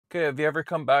Okay, have you ever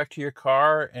come back to your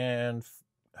car and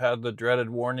had the dreaded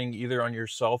warning either on your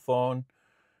cell phone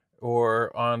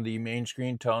or on the main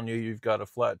screen telling you you've got a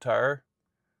flat tire?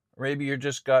 Or maybe you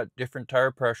just got different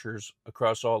tire pressures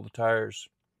across all the tires.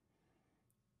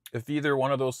 If either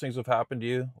one of those things have happened to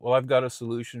you, well, I've got a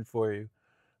solution for you.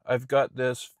 I've got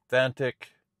this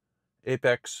Fanttik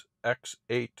APEX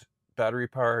X8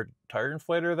 battery-powered tire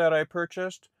inflator that I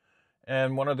purchased.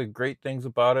 And one of the great things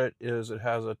about it is it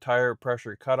has a tire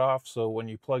pressure cutoff. So when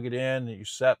you plug it in and you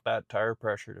set that tire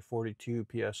pressure to 42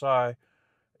 psi,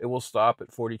 it will stop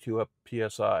at 42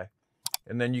 psi.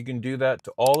 And then you can do that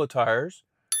to all the tires,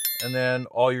 and then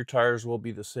all your tires will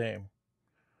be the same.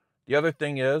 The other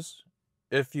thing is,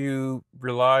 if you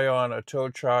rely on a tow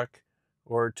truck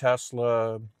or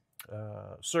Tesla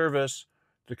service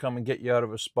to come and get you out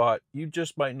of a spot, you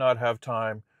just might not have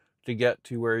time to get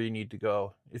to where you need to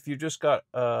go. If you just got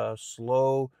a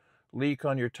slow leak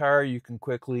on your tire, you can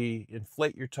quickly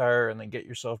inflate your tire and then get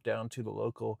yourself down to the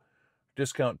local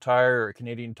discount tire or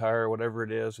Canadian Tire, whatever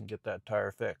it is, and get that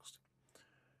tire fixed.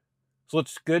 So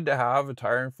it's good to have a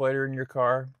tire inflator in your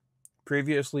car.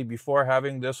 Previously, before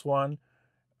having this one,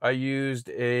 I used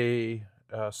a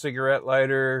cigarette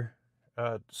lighter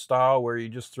style where you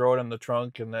just throw it in the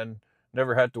trunk and then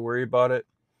never had to worry about it.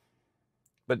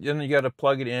 But then you got to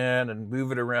plug it in and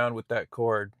move it around with that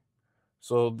cord.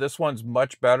 So this one's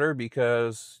much better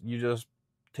because you just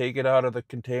take it out of the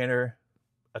container,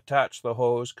 attach the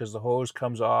hose because the hose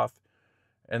comes off,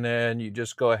 and then you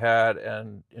just go ahead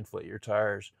and inflate your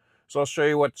tires. So I'll show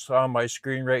you what's on my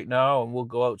screen right now, and we'll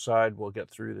go outside, we'll get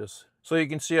through this. So you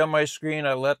can see on my screen,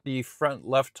 I let the front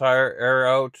left tire air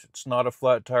out. It's not a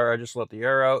flat tire, I just let the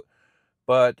air out.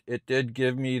 But it did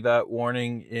give me that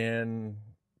warning in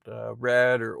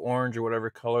red or orange or whatever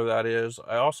color that is.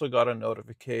 I also got a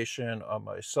notification on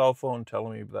my cell phone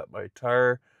telling me that my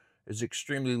tire is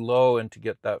extremely low and to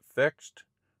get that fixed.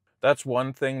 That's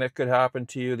one thing that could happen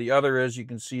to you. The other is you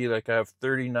can see like I have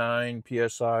 39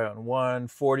 psi on one,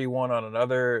 41 on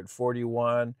another, at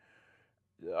 41.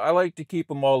 I like to keep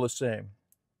them all the same.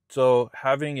 So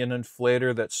having an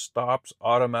inflator that stops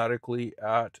automatically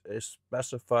at a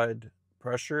specified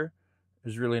pressure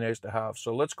is really nice to have.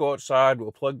 So let's go outside,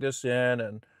 we'll plug this in,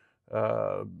 and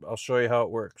I'll show you how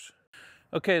it works.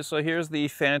 Okay, so here's the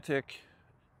Fanttik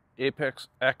APEX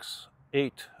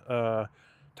X8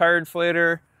 tire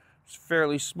inflator. It's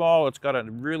fairly small, it's got a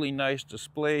really nice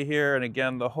display here, and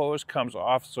again the hose comes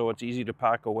off so it's easy to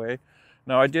pack away.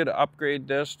 Now I did upgrade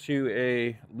this to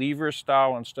a lever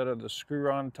style instead of the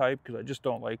screw-on type because I just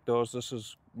don't like those. This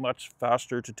is much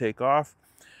faster to take off,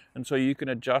 and so you can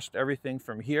adjust everything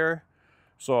from here.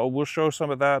 So we'll show some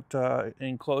of that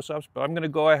in close-ups, but I'm going to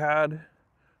go ahead.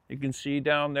 You can see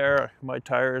down there my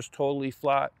tire is totally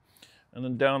flat, and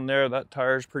then down there that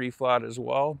tire is pretty flat as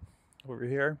well over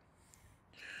here.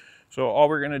 So all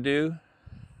we're going to do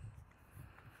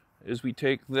is we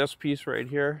take this piece right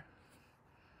here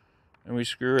and we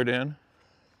screw it in.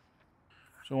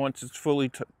 So once it's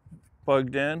fully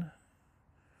plugged in,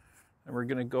 and we're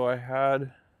going to go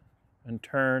ahead and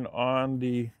turn on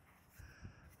the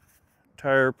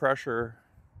tire pressure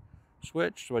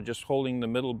switch by just holding the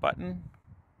middle button.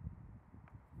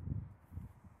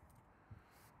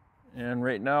 And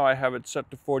right now I have it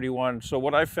set to 41. So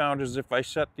what I found is if I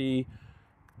set the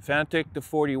Fanttik to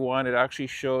 41, it actually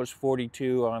shows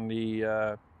 42 on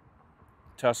the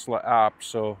Tesla app.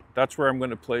 So that's where I'm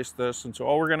going to place this. And so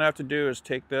all we're going to have to do is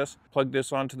take this, plug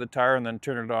this onto the tire, and then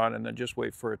turn it on, and then just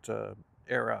wait for it to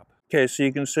air up. Okay, so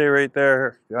you can see right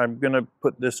there, I'm going to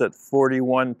put this at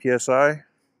 41 psi.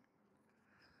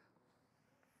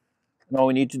 And all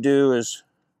we need to do is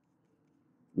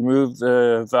remove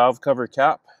the valve cover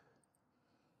cap,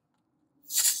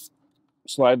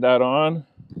 slide that on.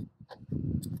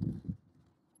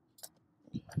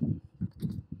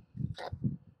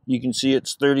 You can see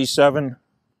it's 37.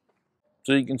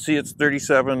 So you can see it's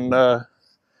 37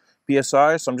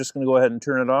 psi. So I'm just going to go ahead and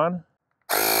turn it on.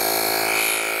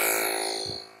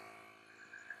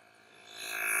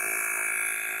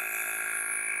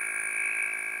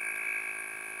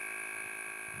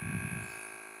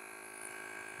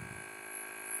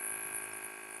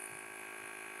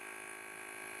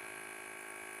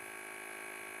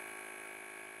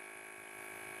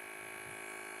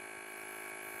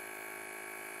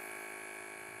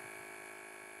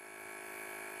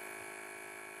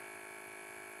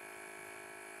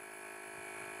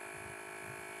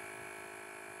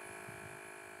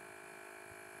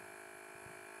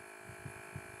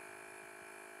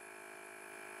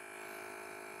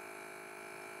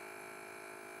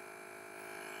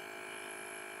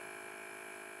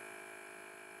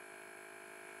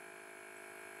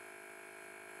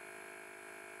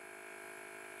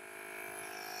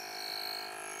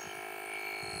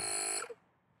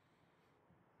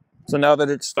 So now that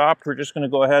it's stopped, we're just going to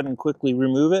go ahead and quickly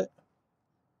remove it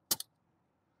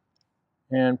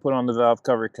and put on the valve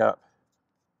cover cap.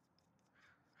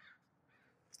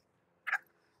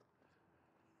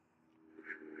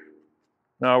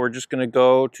 Now we're just going to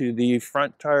go to the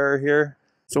front tire here.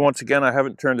 So once again, I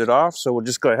haven't turned it off, so we'll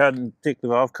just go ahead and take the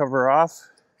valve cover off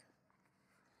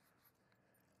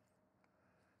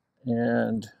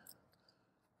and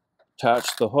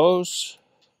attach the hose.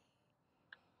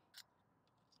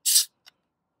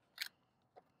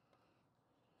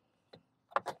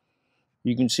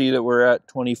 You can see that we're at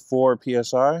 24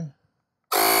 psi.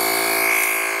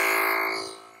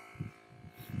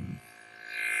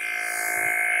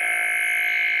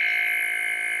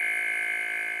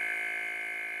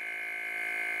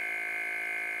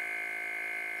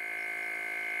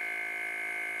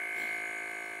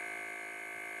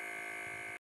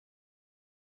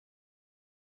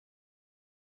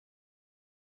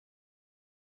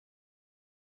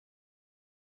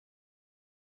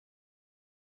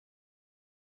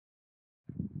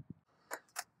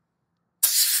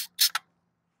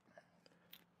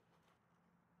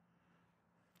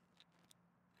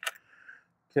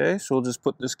 Okay, so we'll just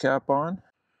put this cap on.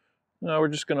 Now we're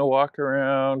just going to walk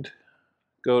around,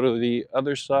 go to the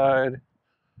other side.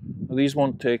 These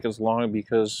won't take as long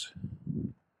because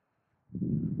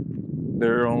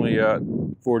they're only at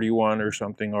 41 or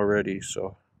something already,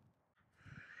 so.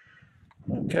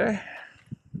 Okay.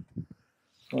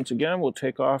 Once again, we'll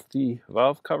take off the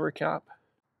valve cover cap.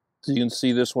 So you can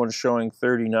see this one's showing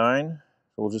 39.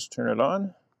 So we'll just turn it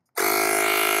on.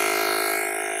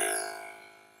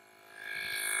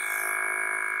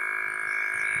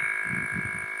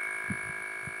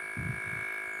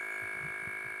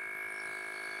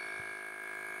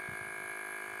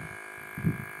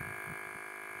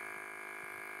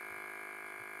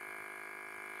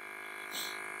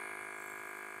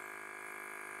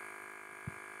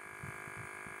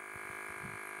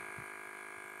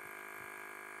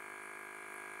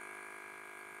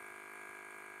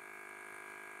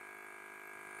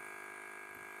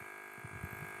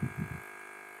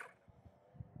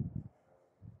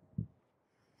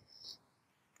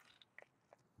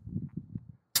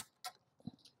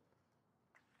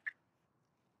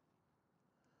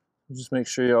 Just make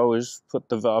sure you always put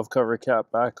the valve cover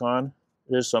cap back on.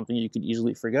 It is something you could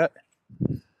easily forget.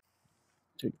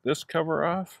 Take this cover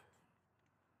off.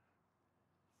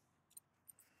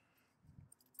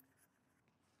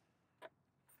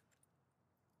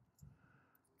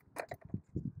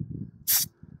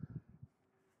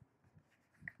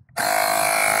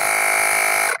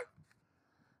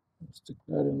 Stick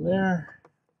that in there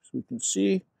so we can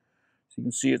see. So you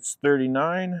can see it's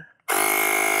 39.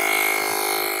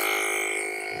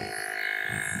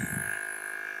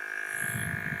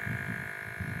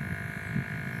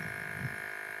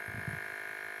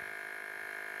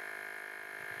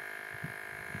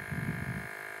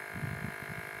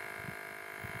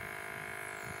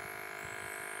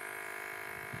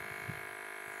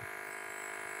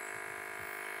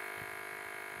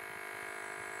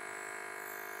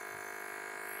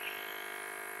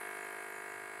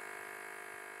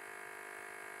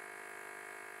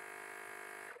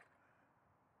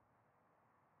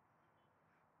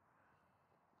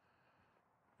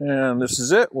 And this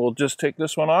is it. We'll just take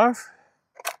this one off.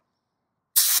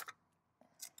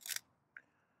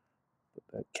 Put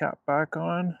that cap back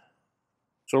on.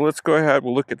 So let's go ahead,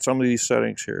 we'll look at some of these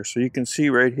settings here. So you can see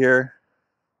right here,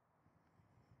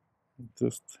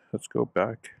 let's go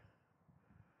back.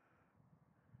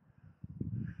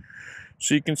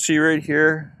 So you can see right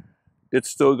here, it's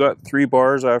still got 3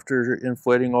 bars after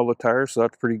inflating all the tires, so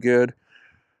that's pretty good.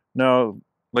 Now,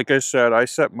 like I said, I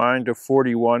set mine to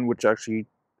 41, which actually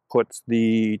puts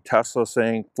the Tesla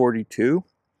saying 42.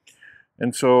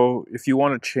 And so if you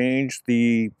want to change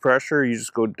the pressure, you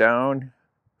just go down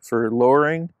for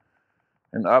lowering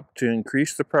and up to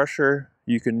increase the pressure.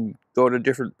 You can go to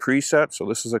different presets. So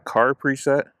this is a car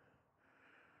preset.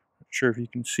 Not sure if you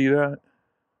can see that.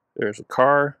 There's a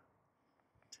car,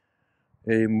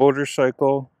 a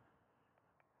motorcycle,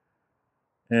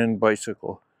 and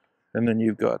bicycle. And then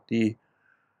you've got the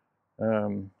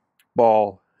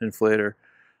ball inflator.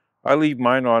 I leave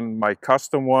mine on my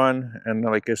custom one, and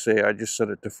like I say, I just set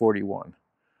it to 41.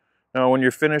 Now when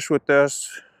you're finished with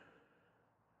this,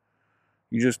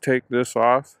 you just take this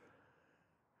off,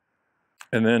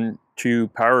 and then to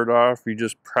power it off, you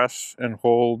just press and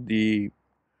hold the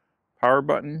power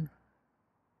button,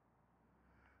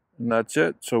 and that's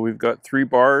it. So we've got 3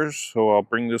 bars, so I'll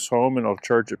bring this home and I'll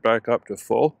charge it back up to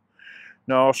full.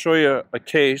 Now I'll show you a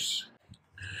case.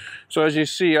 So as you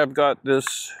see, I've got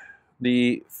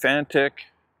the Fanttik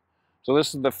So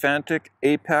this is the Fanttik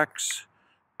APEX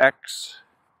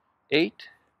X8.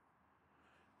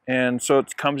 And so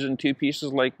it comes in two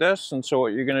pieces like this. And so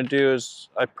what you're going to do is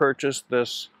I purchased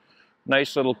this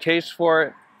nice little case for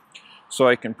it so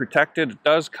I can protect it. It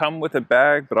does come with a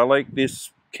bag, but I like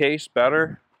this case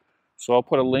better. So I'll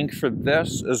put a link for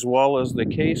this as well as the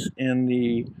case in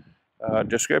the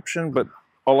description. But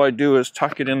all I do is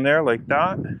tuck it in there like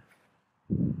that.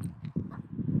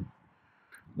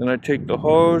 Then I take the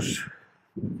hose,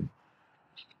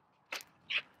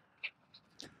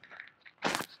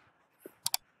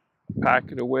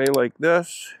 pack it away like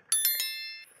this,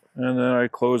 and then I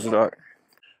close it up.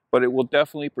 But it will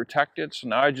definitely protect it. So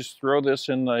now I just throw this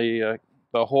in the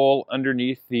hole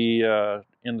underneath the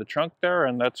in the trunk there,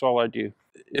 and that's all I do.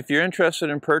 If you're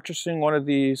interested in purchasing one of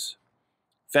these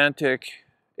Fanttik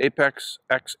APEX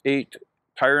X8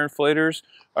 tire inflators,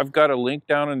 I've got a link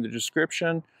down in the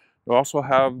description. You also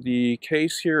have the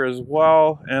case here as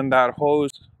well, and that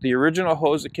hose. The original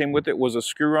hose that came with it was a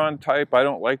screw-on type. I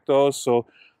don't like those, so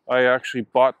I actually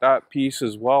bought that piece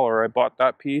as well, or I bought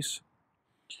that piece.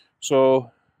 So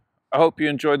I hope you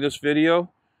enjoyed this video.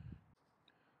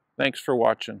 Thanks for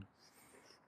watching.